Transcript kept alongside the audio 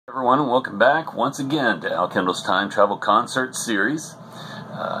Everyone, and welcome back once again to Al Kendall's Time Travel Concert Series.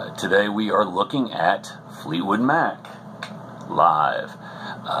 Today we are looking at Fleetwood Mac live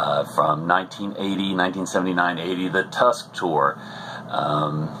from 1980, 1979, 80, the Tusk Tour.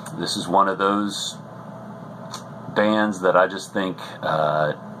 This is one of those bands that I just think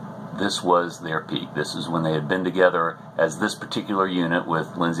this was their peak. This is when they had been together as this particular unit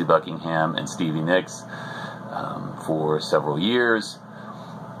with Lindsey Buckingham and Stevie Nicks for several years.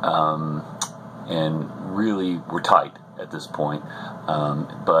 And really were tight at this point,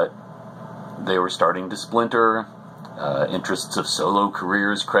 but they were starting to splinter. Interests of solo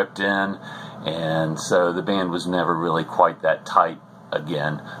careers crept in, and so the band was never really quite that tight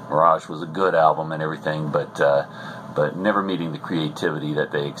again. Mirage was a good album and everything, but never meeting the creativity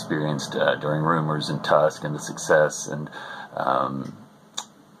that they experienced during Rumors and Tusk and the success. And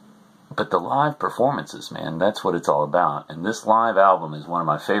but the live performances, man, that's what it's all about. And this live album is one of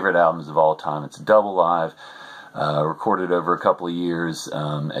my favorite albums of all time. It's double live, recorded over a couple of years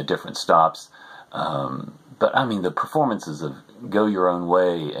at different stops. But I mean, the performances of Go Your Own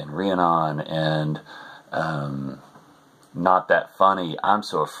Way and Rhiannon and Not That Funny, I'm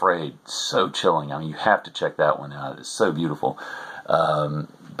So Afraid, so chilling. I mean, you have to check that one out. It's so beautiful.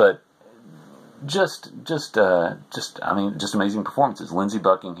 But just amazing performances. Lindsey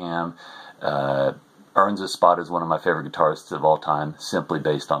Buckingham earns a spot as one of my favorite guitarists of all time, simply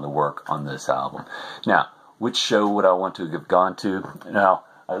based on the work on this album. Now, which show would I want to have gone to? Now,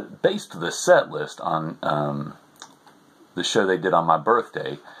 I based the set list on the show they did on my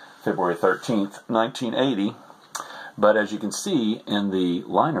birthday, February 13th, 1980. But as you can see in the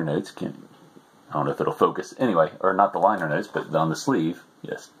liner notes, I don't know if it'll focus. Anyway, or not the liner notes, but on the sleeve.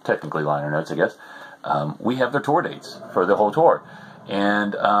 Yes, technically liner notes, I guess. We have their tour dates for the whole tour.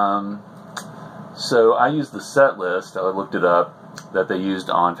 And so I used the set list, I looked it up, that they used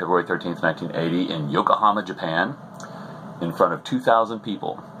on February 13th, 1980 in Yokohama, Japan, in front of 2,000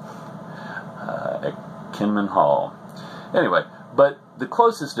 people at Kinman Hall. Anyway, but the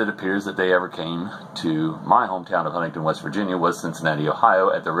closest it appears that they ever came to my hometown of Huntington, West Virginia was Cincinnati,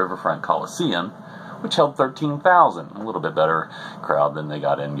 Ohio at the Riverfront Coliseum, which held 13,000, a little bit better crowd than they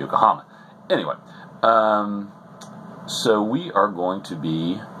got in Yokohama. Anyway, so we are going to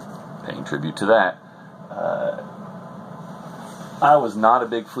be paying tribute to that. I was not a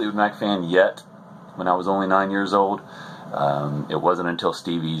big Fleetwood Mac fan yet when I was only 9 years old. It wasn't until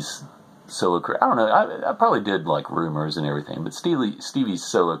Stevie's solo career, I don't know, I probably did like Rumors and everything, but Stevie's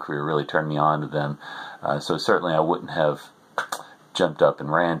solo career really turned me on to them. So certainly I wouldn't have jumped up and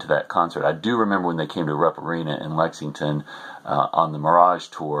ran to that concert. I do remember when they came to Rupp Arena in Lexington on the Mirage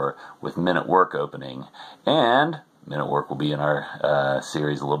tour with Men at Work opening, and Men at Work will be in our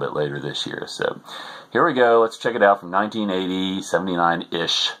series a little bit later this year. So here we go. Let's check it out from 1980,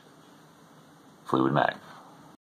 79-ish, Fleetwood Mac.